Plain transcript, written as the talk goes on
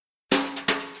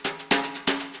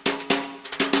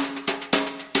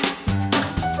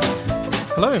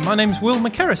Hello, my name's Will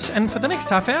McCarris, and for the next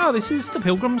half hour, this is the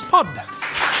Pilgrim's Pod.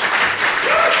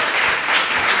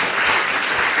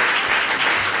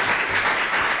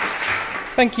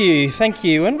 Thank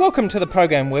you, and welcome to the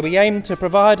program where we aim to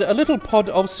provide a little pod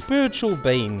of spiritual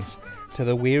beans to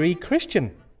the weary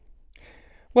Christian.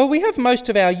 Well, we have most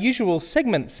of our usual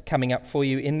segments coming up for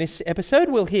you in this episode.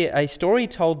 We'll hear a story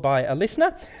told by a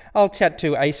listener, I'll chat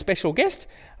to a special guest,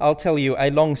 I'll tell you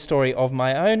a long story of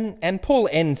my own, and Paul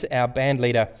Enns, our band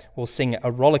leader, will sing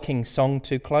a rollicking song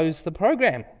to close the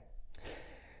program.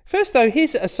 First though,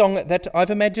 here's a song that I've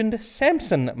imagined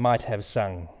Samson might have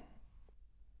sung.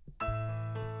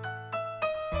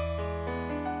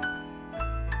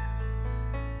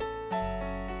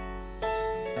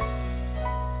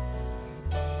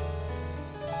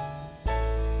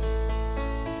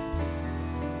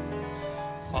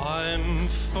 I'm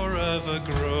forever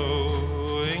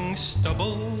growing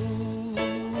stubble.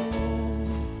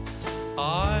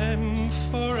 I'm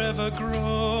forever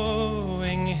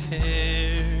growing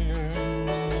hair.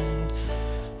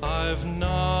 I've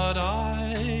not,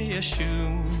 I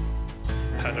assume,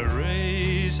 had a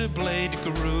razor blade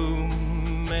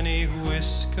groom, any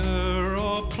whisker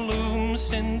or plume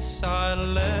since I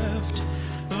left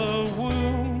the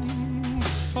womb.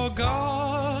 For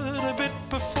God, a bit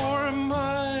before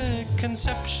my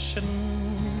conception,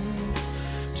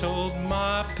 told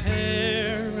my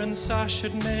parents I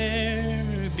should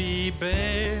ne'er be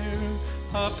bare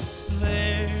up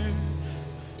there.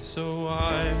 So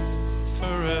I'm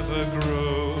forever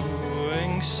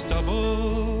growing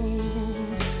stubble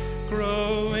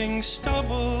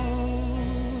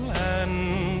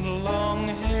and long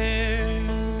hair.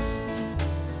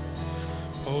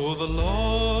 Oh, the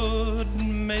Lord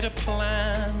made a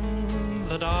plan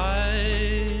that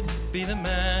I'd be the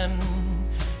man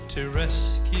to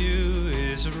rescue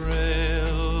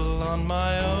Israel on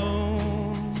my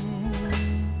own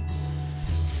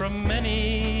from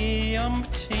many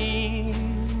umpteens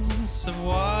of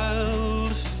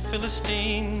wild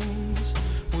Philistines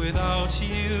without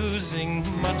using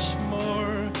much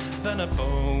more than a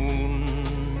bone.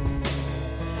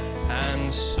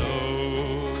 And so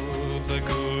the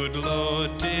good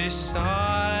Lord decided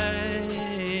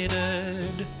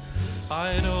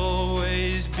I'd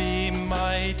always be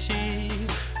mighty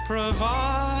provided.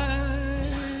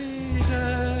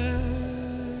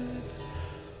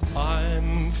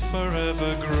 I'm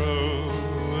forever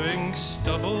growing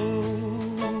stubble.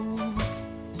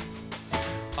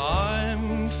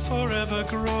 I'm forever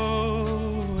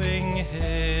growing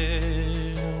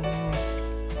hair.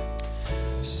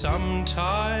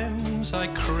 Sometimes I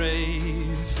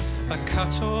crave a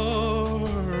cut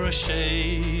or a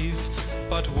shave,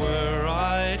 but were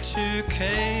I to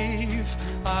cave,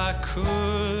 I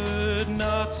could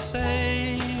not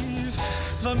save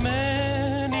the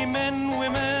many men,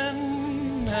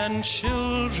 women, and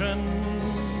children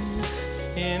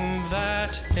in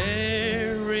that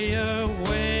area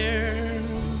where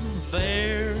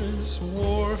there's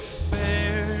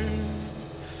warfare.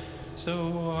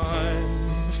 So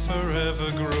I'm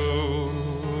forever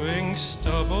growing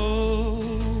stubble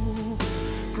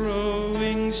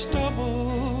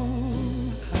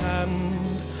and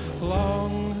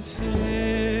long hair.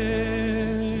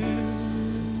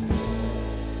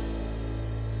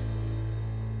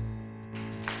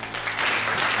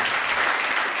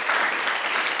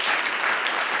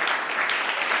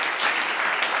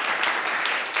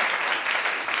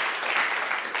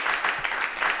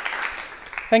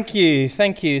 Thank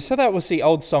you. So that was the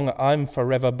old song I'm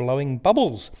Forever Blowing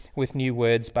Bubbles, with new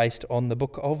words based on the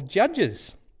book of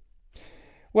Judges.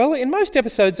 Well, in most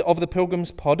episodes of the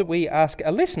Pilgrim's Pod, we ask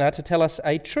a listener to tell us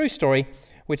a true story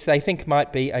which they think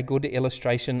might be a good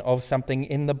illustration of something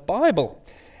in the Bible.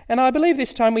 And I believe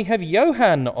this time we have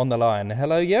Johan on the line.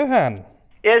 Hello, Johan.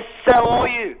 Yes, how are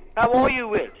you? How are you,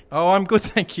 Whit? Oh, I'm good,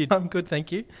 thank you.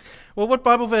 Well, what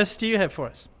Bible verse do you have for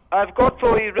us? I've got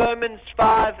for you Romans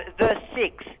 5, verse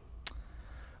 6.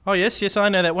 Oh, yes, I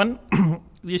know that one.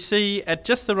 You see, at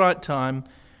just the right time,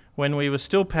 when we were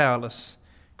still powerless,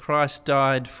 Christ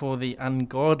died for the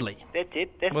ungodly. That's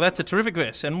it. Well, that's a terrific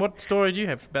verse. And what story do you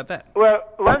have about that? Well,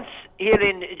 once here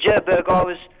in Joburg, I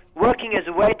was working as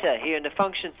a waiter here in the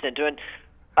function centre, and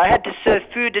I had to serve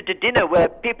food at a dinner where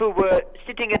people were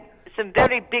sitting at some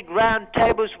very big round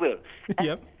tables, Will.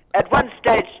 Yep. At one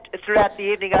stage throughout the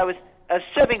evening, I was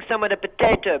serving someone a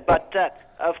potato, but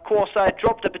of course I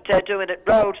dropped the potato and it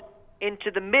rolled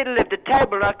into the middle of the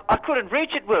table. I couldn't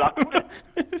reach it, Will. I couldn't.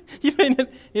 You mean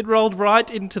it rolled right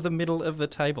into the middle of the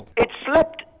table? It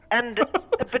slipped, and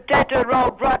the potato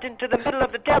rolled right into the middle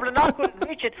of the table, and I couldn't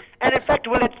reach it. And in fact,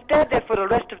 Will, it stayed there for the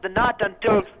rest of the night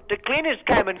until the cleaners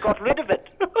came and got rid of it.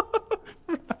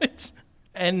 Right.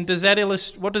 And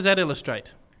what does that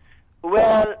illustrate?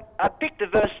 Well, I picked the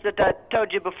verse that I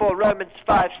told you before, Romans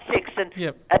 5:6, and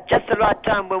Yep. at just the right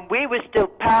time, when we were still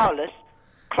powerless,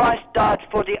 Christ died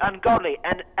for the ungodly.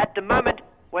 And at the moment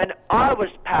when I was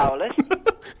powerless,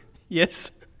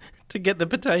 Yes, to get the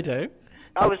potato.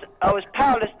 I was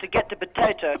powerless to get the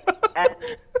potato. And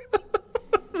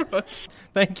Right.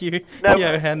 Thank you, No.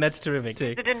 Johan. That's terrific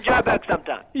too. sit in Joburg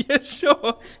sometime. Yeah,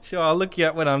 sure. I'll look you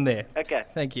up when I'm there. Okay.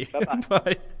 Thank you. Bye-bye.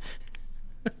 Bye.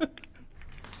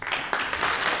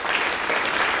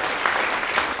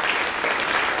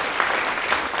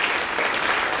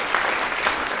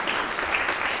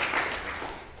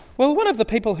 Well, one of the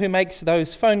people who makes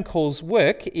those phone calls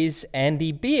work is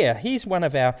Andy Beer. He's one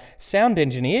of our sound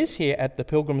engineers here at the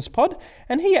Pilgrims Pod,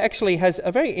 and he actually has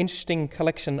a very interesting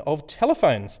collection of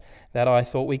telephones that I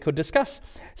thought we could discuss.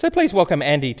 So please welcome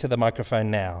Andy to the microphone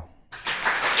now.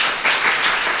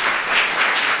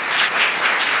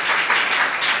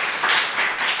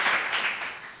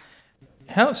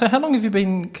 How long have you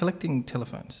been collecting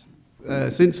telephones?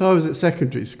 Since I was at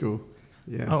secondary school,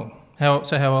 yeah. Oh, how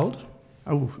old?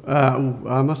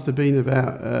 I must have been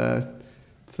about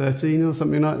 13 or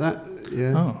something like that,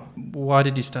 yeah. Oh, why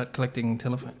did you start collecting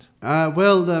telephones?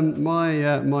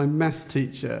 My maths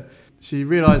teacher, she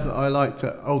realised that I liked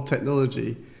old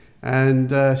technology, and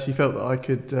she felt that I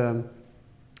could, to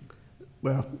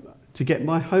get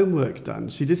my homework done,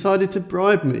 she decided to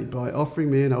bribe me by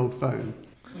offering me an old phone.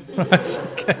 Right,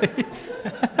 okay.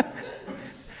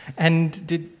 And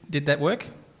did that work?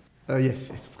 Yes,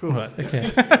 of course. Right,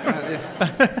 okay.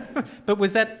 Yeah. But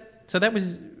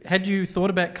had you thought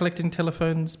about collecting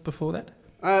telephones before that?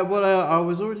 I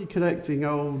was already collecting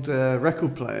old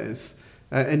record players.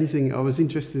 I was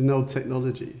interested in old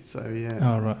technology, so yeah.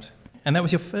 Oh, right. And that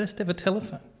was your first ever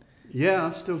telephone? Yeah,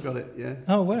 I've still got it, yeah.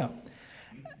 Oh, wow.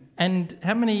 And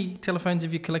how many telephones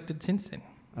have you collected since then?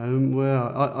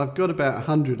 I've got about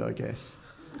 100, I guess.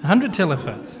 100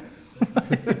 telephones?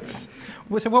 Right.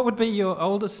 So what would be your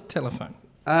oldest telephone?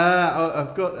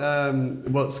 I've got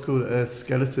what's called a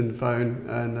skeleton phone,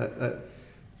 and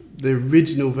the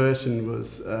original version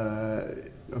was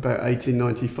about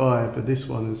 1895, but this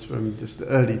one is from just the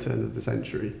early turn of the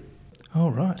century. Oh,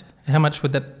 right. How much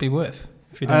would that be worth?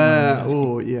 If you don't mind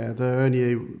me asking? They're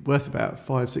only worth about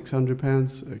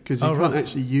 £500-600 because you can't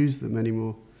actually use them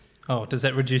anymore. Oh, does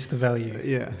that reduce the value?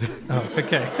 Yeah. Oh,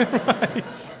 okay.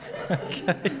 Right.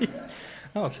 Okay.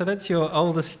 Oh, so that's your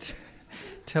oldest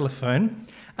telephone.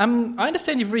 I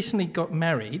understand you've recently got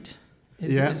married.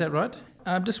 Is that right?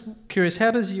 I'm just curious,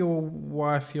 how does your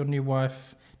new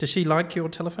wife, does she like your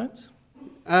telephones?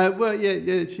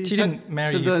 Yeah. She didn't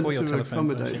marry you for your telephones,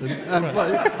 accommodate did she?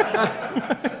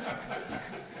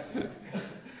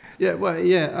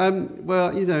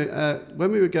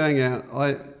 When we were going out,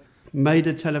 I made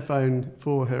a telephone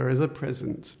for her as a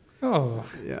present. Oh.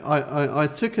 Yeah, I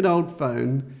took an old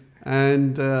phone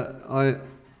and I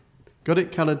got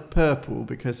it coloured purple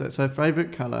because that's her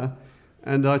favourite colour,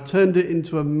 and I turned it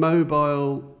into a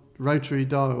mobile rotary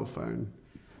dial phone.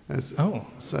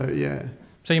 So, yeah.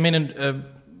 So you mean a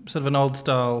sort of an old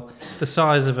style, the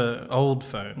size of an old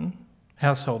phone,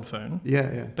 household phone?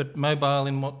 Yeah. But mobile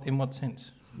in what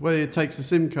sense? Well, it takes a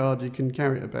SIM card, you can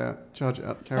carry it about, charge it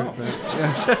up, carry it about.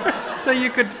 Yeah. So you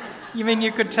could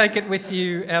take it with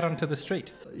you out onto the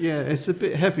street? Yeah, it's a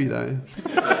bit heavy though.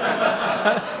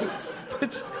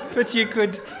 But you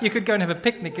could go and have a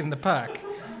picnic in the park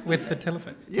with the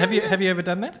telephone. Yeah, Have you ever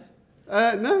done that?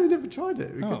 No, we never tried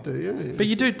it. We could do, yeah. But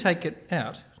you do take it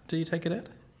out. Do you take it out?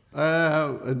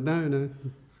 No.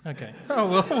 Okay. Oh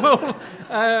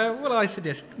well, I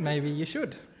suggest maybe you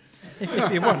should,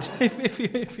 if you want,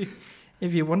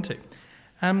 if you want to.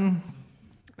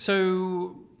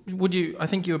 So would you? I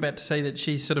think you were about to say that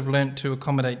she's sort of learnt to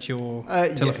accommodate your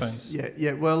telephones. Yes.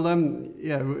 Yeah. Well,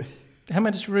 yeah. How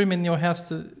much room in your house?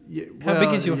 How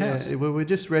big is your house? Well, we're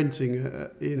just renting,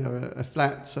 a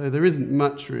flat, so there isn't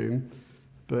much room.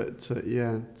 But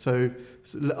so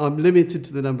I'm limited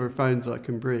to the number of phones I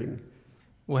can bring.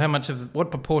 Well, what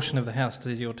proportion of the house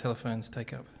does your telephones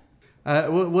take up?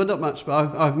 Well, not much,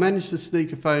 but I've managed to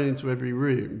sneak a phone into every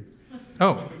room.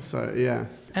 Oh. So, yeah.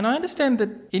 And I understand that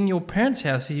in your parents'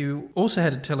 house you also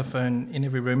had a telephone in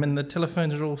every room, and the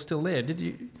telephones are all still there. Did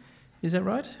you? Is that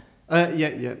right?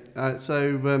 Yeah.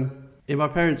 So in my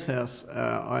parents' house,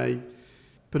 I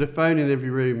put a phone in every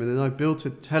room, and then I built a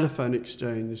telephone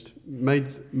exchange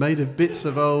made of bits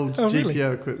of old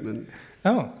GPO equipment.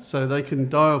 Oh. So they can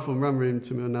dial from one room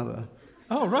to another.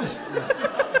 Oh, right.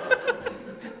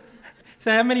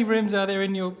 So how many rooms are there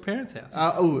in your parents' house?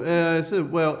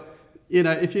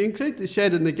 if you include the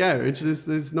shed and the garage,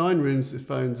 there's 9 rooms with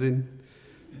phones in.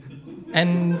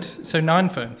 And so 9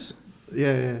 phones?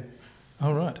 Yeah.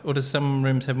 Oh, right. Or does some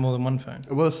rooms have more than one phone?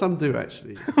 Well, some do,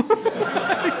 actually.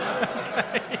 Right,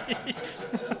 okay.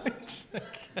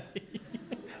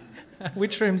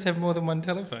 Which rooms have more than one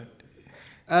telephone?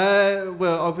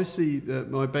 Well, obviously,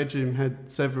 my bedroom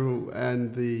had several,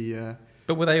 and the...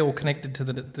 But were they all connected to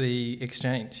the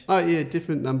exchange? Oh, yeah,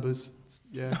 different numbers,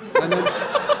 yeah. And then,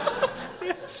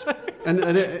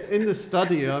 and in the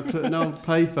study, I put an old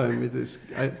payphone with this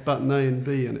button A and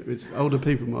B, and it was older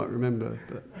people might remember.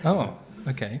 But oh,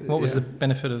 okay. What was the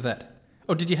benefit of that?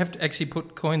 Or did you have to actually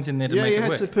put coins in there to make it work? Yeah,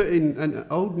 you had to put in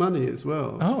old money as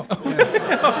well. Oh,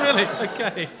 yeah. Oh, really?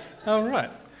 Okay. Oh,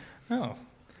 right. Oh.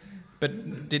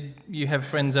 But did you have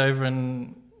friends over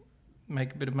and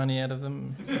make a bit of money out of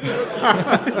them?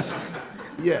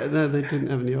 Yeah, no, they didn't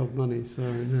have any old money, so...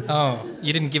 No. Oh,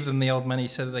 you didn't give them the old money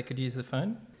so that they could use the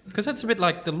phone? Because that's a bit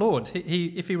like the Lord.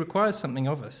 If he requires something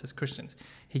of us as Christians,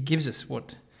 he gives us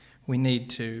what we need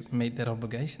to meet that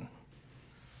obligation.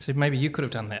 So maybe you could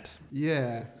have done that.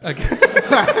 Yeah. Okay.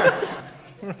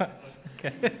 Right,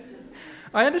 okay.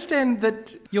 I understand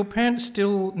that your parents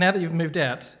still, now that you've moved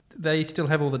out, they still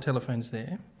have all the telephones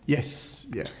there. Yes,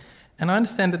 yeah. And I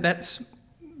understand that that's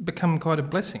become quite a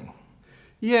blessing.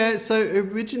 Yeah, so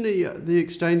originally the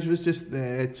exchange was just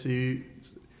there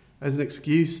as an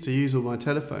excuse to use all my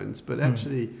telephones, but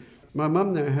actually my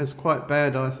mum now has quite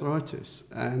bad arthritis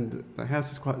and the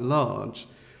house is quite large,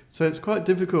 so it's quite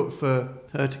difficult for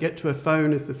her to get to her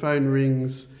phone if the phone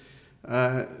rings,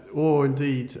 or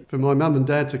indeed for my mum and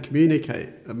dad to communicate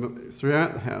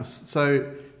throughout the house.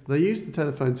 So they use the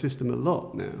telephone system a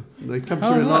lot now. They come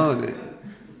to rely on it.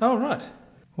 Oh, right.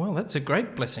 Well, that's a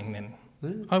great blessing then.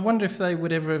 Yeah. I wonder if they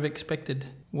would ever have expected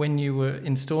when you were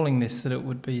installing this that it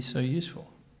would be so useful.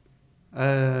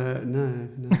 No.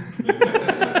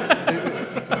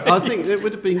 I think it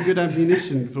would have been good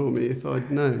ammunition for me if I'd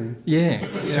known. Yeah,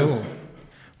 sure.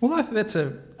 Well, I think that's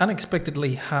an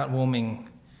unexpectedly heartwarming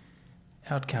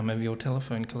outcome of your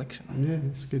telephone collection. Yeah,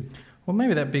 that's good. Well,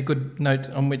 maybe that'd be a good note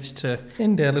on which to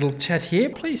end our little chat here.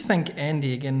 Please thank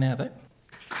Andy again now, though.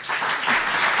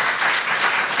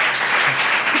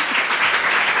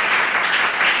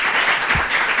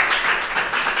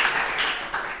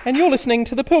 And you're listening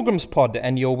to the Pilgrim's Pod,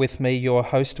 and you're with me, your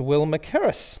host, Will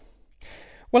McCarris.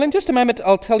 Well, in just a moment,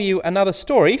 I'll tell you another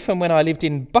story from when I lived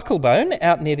in Bugilbone,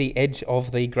 out near the edge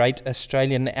of the great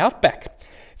Australian outback.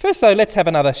 First, though, let's have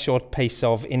another short piece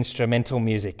of instrumental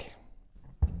music.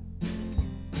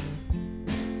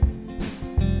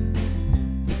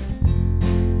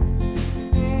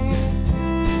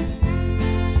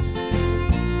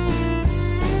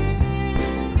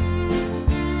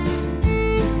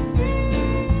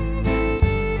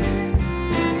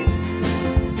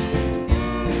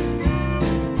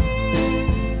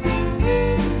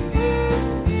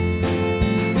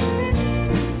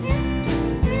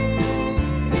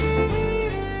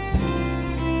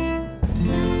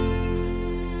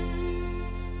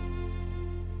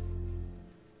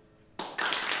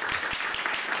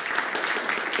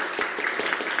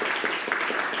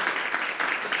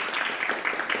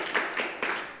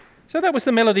 So that was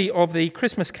the melody of the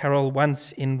Christmas carol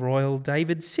Once in Royal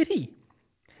David City.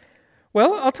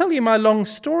 Well, I'll tell you my long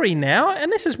story now, and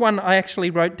this is one I actually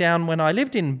wrote down when I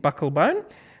lived in Bugilbone,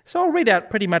 so I'll read out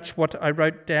pretty much what I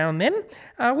wrote down then,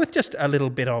 with just a little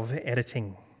bit of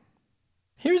editing.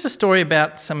 Here's a story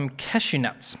about some cashew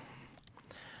nuts.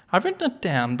 I've written it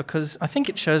down because I think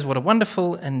it shows what a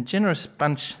wonderful and generous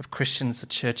bunch of Christians the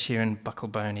church here in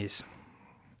Bugilbone is.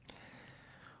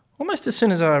 Almost as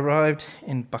soon as I arrived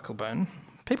in Bugilbone,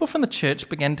 people from the church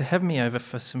began to have me over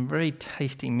for some very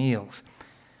tasty meals.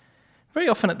 Very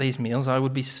often at these meals I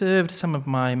would be served some of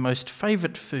my most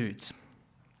favourite foods.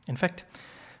 In fact,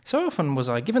 so often was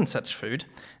I given such food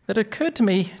that it occurred to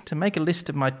me to make a list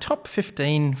of my top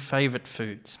 15 favourite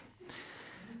foods.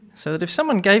 So that if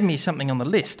someone gave me something on the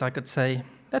list, I could say,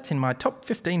 that's in my top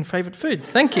 15 favourite foods,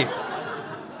 thank you.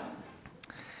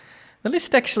 The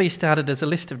list actually started as a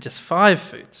list of just 5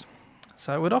 foods.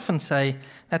 So I would often say,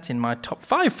 that's in my top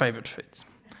 5 favourite foods.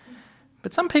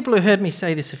 But some people who heard me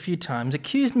say this a few times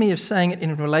accused me of saying it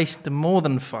in relation to more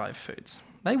than 5 foods.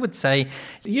 They would say,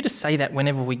 you just say that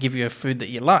whenever we give you a food that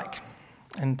you like.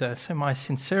 And so my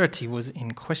sincerity was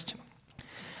in question.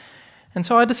 And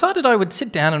so I decided I would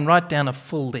sit down and write down a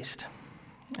full list.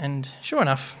 And sure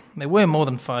enough, there were more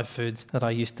than 5 foods that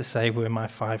I used to say were my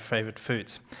 5 favourite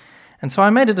foods. And so I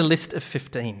made it a list of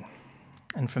 15.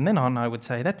 And from then on, I would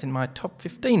say that's in my top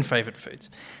 15 favourite foods.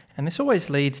 And this always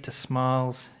leads to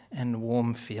smiles and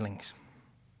warm feelings.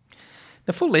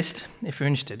 The full list, if you're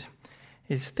interested,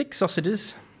 is thick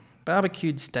sausages,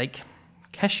 barbecued steak,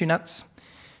 cashew nuts,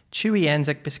 chewy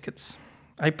Anzac biscuits,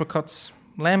 apricots,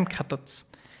 lamb cutlets,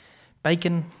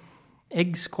 bacon,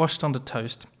 eggs squashed onto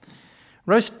toast,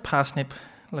 roast parsnip,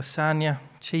 lasagna,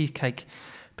 cheesecake,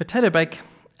 potato bake,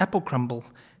 apple crumble,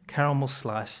 caramel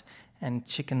slice, and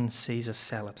chicken Caesar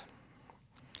salad.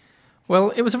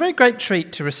 Well, it was a very great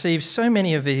treat to receive so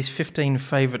many of these 15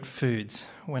 favourite foods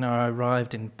when I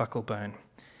arrived in Bugilbone.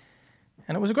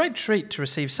 And it was a great treat to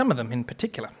receive some of them in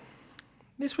particular.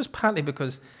 This was partly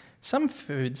because some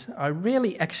foods I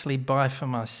rarely actually buy for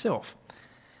myself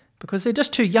because they're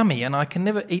just too yummy and I can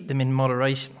never eat them in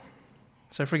moderation.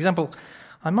 So, for example,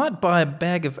 I might buy a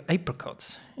bag of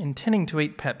apricots, intending to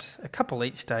eat perhaps a couple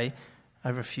each day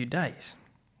over a few days.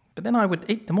 But then I would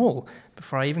eat them all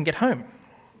before I even get home.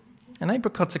 And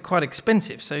apricots are quite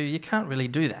expensive, so you can't really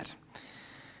do that.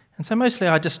 And so mostly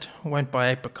I just won't buy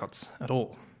apricots at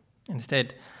all.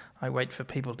 Instead, I wait for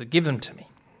people to give them to me.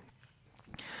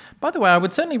 By the way, I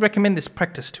would certainly recommend this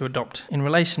practice to adopt in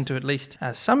relation to at least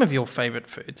some of your favourite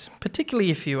foods,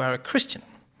 particularly if you are a Christian,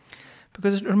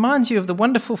 because it reminds you of the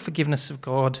wonderful forgiveness of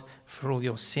God for all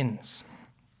your sins.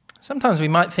 Sometimes we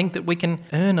might think that we can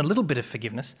earn a little bit of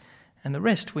forgiveness, and the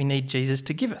rest we need Jesus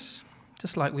to give us.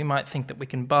 Just like we might think that we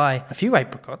can buy a few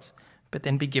apricots, but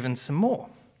then be given some more.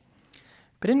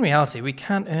 But in reality, we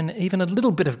can't earn even a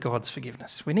little bit of God's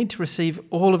forgiveness. We need to receive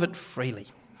all of it freely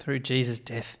through Jesus'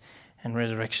 death and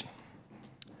resurrection.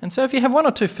 And so if you have one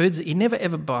or two foods that you never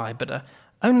ever buy, but are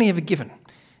only ever given,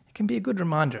 it can be a good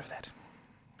reminder of that.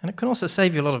 And it can also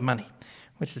save you a lot of money,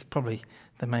 which is probably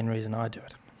the main reason I do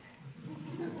it.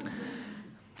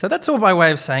 So that's all by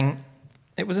way of saying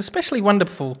it was especially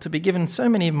wonderful to be given so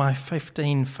many of my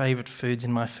 15 favourite foods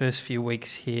in my first few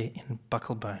weeks here in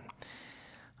Bugilbone.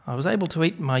 I was able to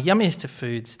eat my yummiest of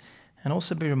foods and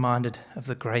also be reminded of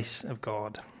the grace of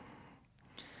God.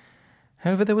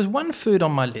 However, there was one food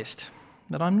on my list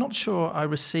that I'm not sure I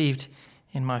received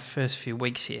in my first few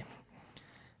weeks here.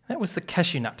 That was the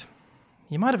cashew nut.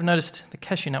 You might have noticed the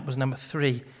cashew nut was number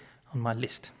 3 on my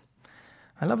list.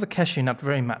 I love the cashew nut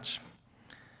very much,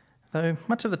 though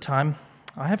much of the time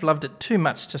I have loved it too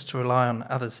much just to rely on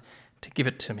others to give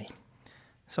it to me.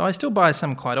 So I still buy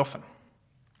some quite often,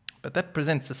 but that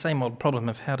presents the same old problem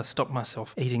of how to stop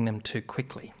myself eating them too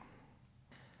quickly.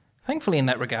 Thankfully in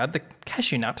that regard, the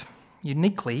cashew nut,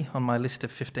 uniquely on my list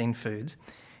of 15 foods,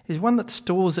 is one that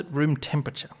stores at room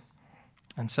temperature.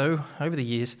 And so, over the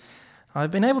years,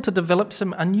 I've been able to develop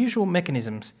some unusual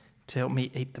mechanisms to help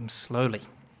me eat them slowly.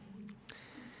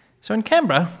 So in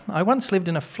Canberra, I once lived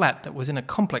in a flat that was in a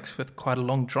complex with quite a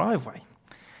long driveway,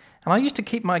 and I used to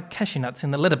keep my cashew nuts in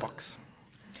the letterbox.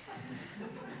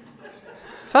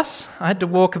 Thus, I had to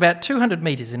walk about 200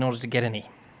 metres in order to get any,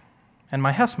 and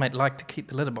my housemate liked to keep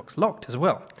the letterbox locked as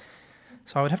well,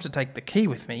 so I would have to take the key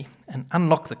with me and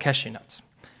unlock the cashew nuts.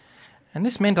 And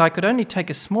this meant I could only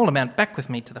take a small amount back with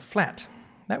me to the flat.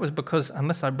 That was because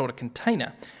unless I brought a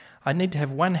container, I'd need to have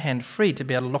one hand free to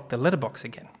be able to lock the letterbox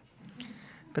again.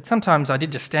 But sometimes I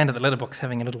did just stand at the letterbox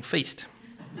having a little feast.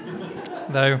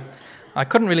 Though I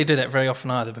couldn't really do that very often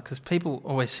either because people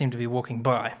always seemed to be walking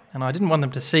by and I didn't want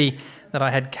them to see that I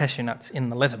had cashew nuts in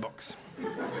the letterbox.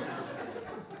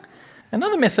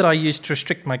 Another method I used to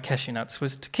restrict my cashew nuts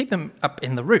was to keep them up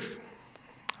in the roof.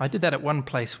 I did that at one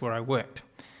place where I worked.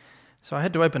 So I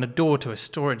had to open a door to a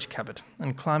storage cupboard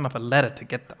and climb up a ladder to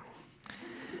get them.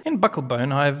 In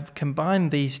Bugilbone, I've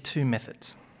combined these two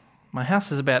methods. My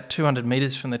house is about 200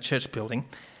 metres from the church building,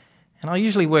 and I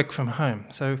usually work from home,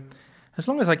 so as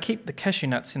long as I keep the cashew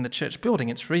nuts in the church building,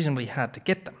 it's reasonably hard to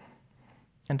get them.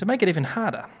 And to make it even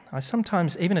harder, I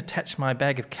sometimes even attach my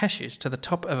bag of cashews to the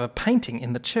top of a painting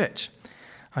in the church.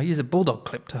 I use a bulldog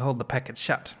clip to hold the packet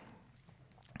shut.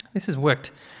 This has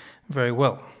worked very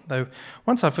well, though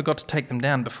once I forgot to take them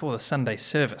down before the Sunday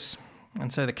service,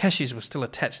 and so the cashews were still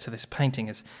attached to this painting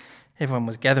as everyone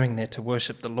was gathering there to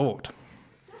worship the Lord.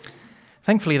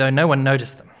 Thankfully, though, no one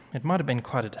noticed them. It might have been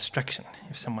quite a distraction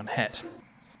if someone had.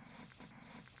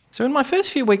 So in my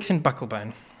first few weeks in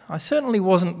Bugilbone, I certainly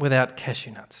wasn't without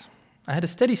cashew nuts. I had a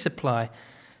steady supply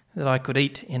that I could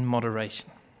eat in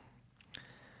moderation.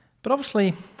 But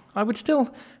obviously, I would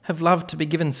still have loved to be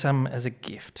given some as a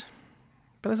gift.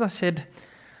 But as I said,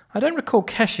 I don't recall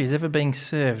cashews ever being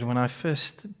served when I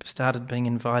first started being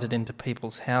invited into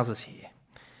people's houses here.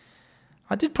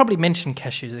 I did probably mention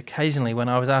cashews occasionally when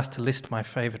I was asked to list my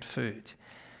favourite foods,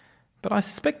 but I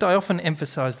suspect I often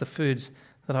emphasised the foods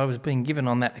that I was being given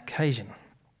on that occasion.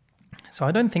 So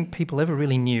I don't think people ever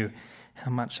really knew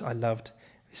how much I loved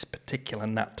this particular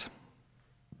nut.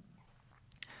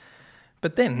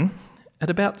 But then, At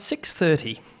about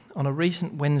 6:30 on a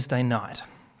recent Wednesday night,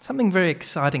 something very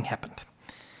exciting happened.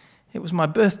 It was my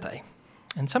birthday,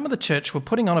 and some of the church were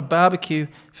putting on a barbecue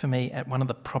for me at one of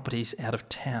the properties out of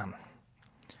town.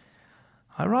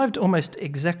 I arrived almost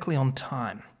exactly on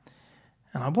time,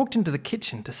 and I walked into the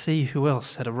kitchen to see who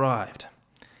else had arrived.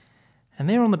 And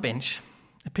there on the bench,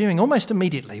 appearing almost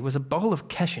immediately, was a bowl of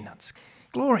cashew nuts.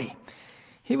 Glory!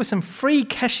 Here were some free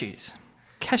cashews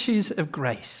of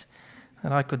grace,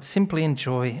 that I could simply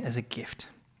enjoy as a gift,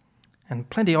 and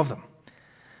plenty of them.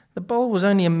 The bowl was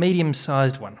only a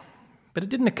medium-sized one, but it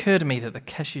didn't occur to me that the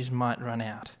cashews might run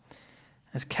out.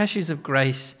 As cashews of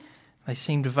grace, they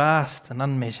seemed vast and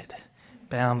unmeasured,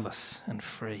 boundless and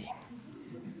free.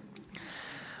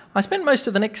 I spent most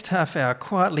of the next half hour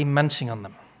quietly munching on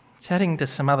them, chatting to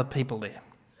some other people there,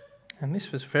 and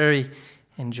this was very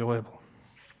enjoyable.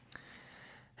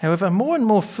 However, more and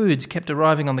more foods kept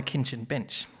arriving on the kitchen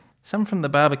bench, some from the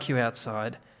barbecue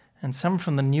outside and some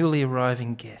from the newly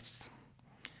arriving guests.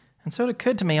 And so it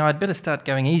occurred to me I'd better start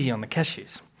going easy on the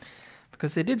cashews,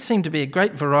 because there did seem to be a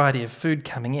great variety of food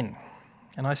coming in,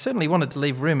 and I certainly wanted to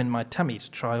leave room in my tummy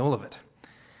to try all of it.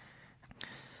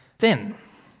 Then,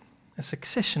 a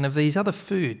succession of these other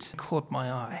foods caught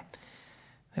my eye.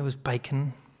 There was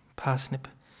bacon, parsnip,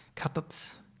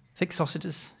 cutlets, thick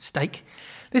sausages, steak.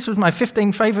 This was my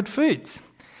 15 favourite foods.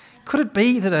 Could it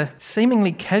be that a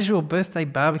seemingly casual birthday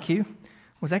barbecue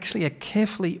was actually a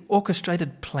carefully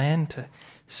orchestrated plan to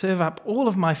serve up all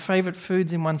of my favourite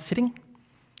foods in one sitting?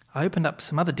 I opened up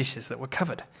some other dishes that were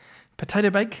covered. Potato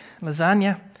bake,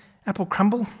 lasagna, apple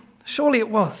crumble. Surely it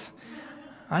was.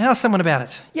 I asked someone about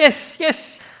it.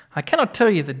 Yes. I cannot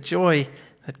tell you the joy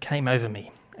that came over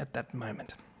me at that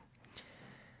moment.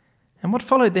 And what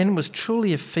followed then was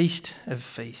truly a feast of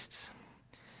feasts.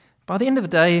 By the end of the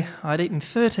day, I'd eaten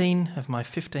 13 of my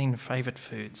 15 favourite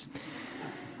foods,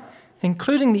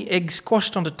 including the egg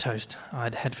squashed onto toast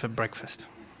I'd had for breakfast.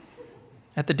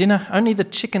 At the dinner, only the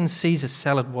chicken Caesar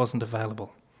salad wasn't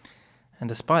available, and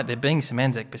despite there being some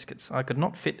Anzac biscuits, I could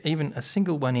not fit even a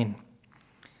single one in.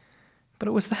 But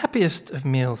it was the happiest of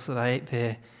meals that I ate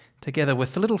there, together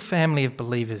with the little family of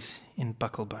believers in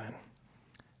Bugilbone.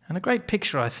 And a great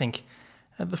picture, I think,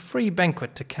 of the free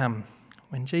banquet to come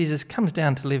when Jesus comes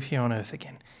down to live here on earth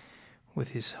again with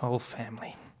his whole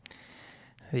family.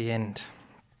 The end.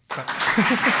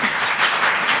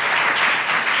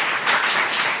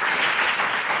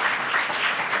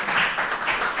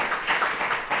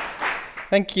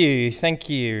 Thank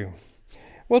you.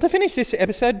 Well, to finish this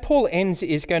episode, Paul Enns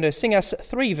is going to sing us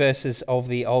 3 verses of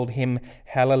the old hymn,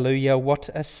 Hallelujah, What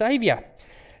a Saviour.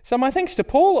 So my thanks to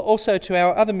Paul, also to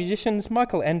our other musicians,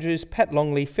 Michael Andrews, Pat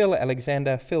Longley, Phil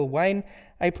Alexander, Phil Wayne,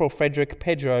 April Frederick,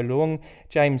 Pedro Luong,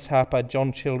 James Harper,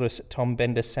 John Childress, Tom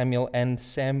Bender, Samuel and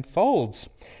Sam Folds.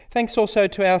 Thanks also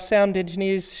to our sound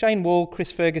engineers, Shane Wall,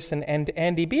 Chris Ferguson and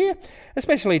Andy Beer,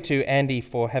 especially to Andy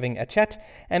for having a chat,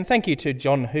 and thank you to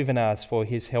John Hoovenars for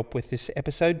his help with this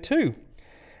episode too.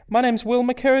 My name's Will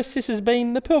McKerris, this has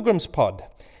been The Pilgrim's Pod.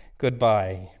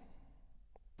 Goodbye.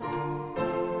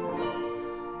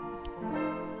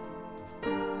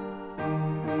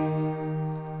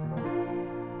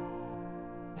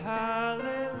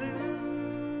 Hallelujah,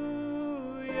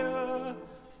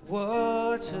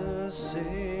 what a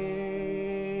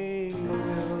Saviour.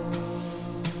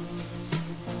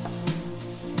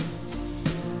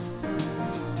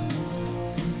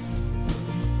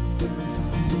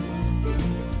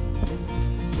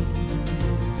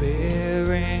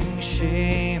 Bearing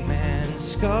shame and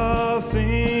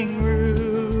scoffing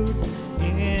rude,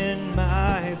 in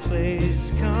my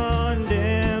place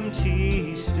condemned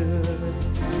he stood,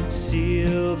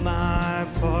 sealed my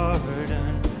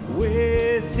pardon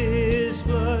with his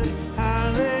blood.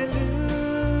 Hallelujah,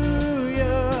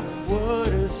 what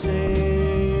a Saviour.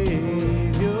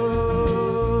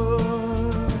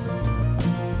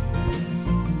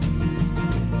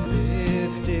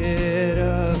 Lifted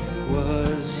up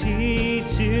was he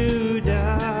to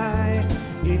die,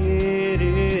 it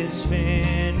is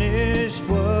finished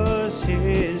was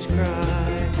his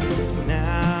cry.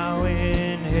 Now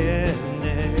in heaven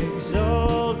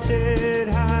exalted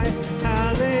high,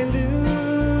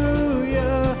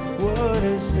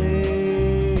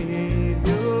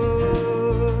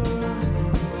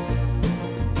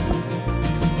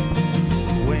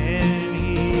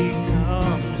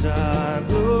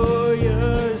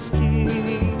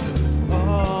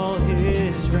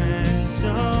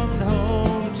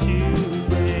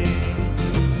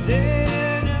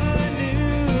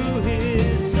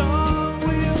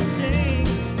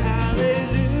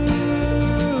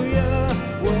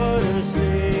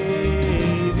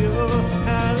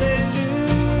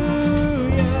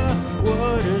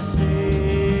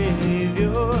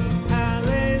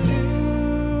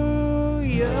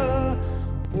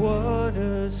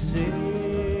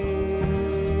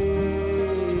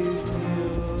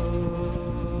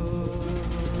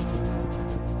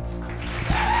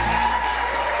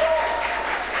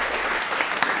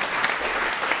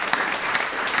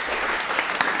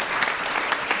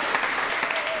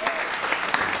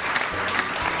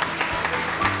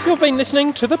 You've been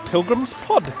listening to the Pilgrim's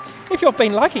Pod. If you've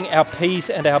been liking our peas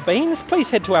and our beans,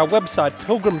 please head to our website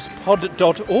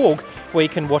pilgrimspod.org, where you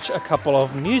can watch a couple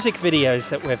of music videos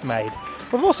that we've made.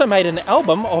 We've also made an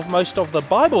album of most of the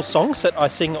Bible songs that I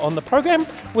sing on the program,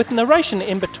 with narration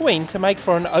in between to make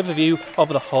for an overview of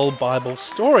the whole Bible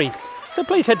story. So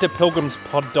please head to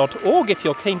pilgrimspod.org if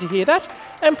you're keen to hear that,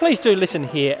 and please do listen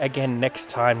here again next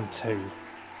time too.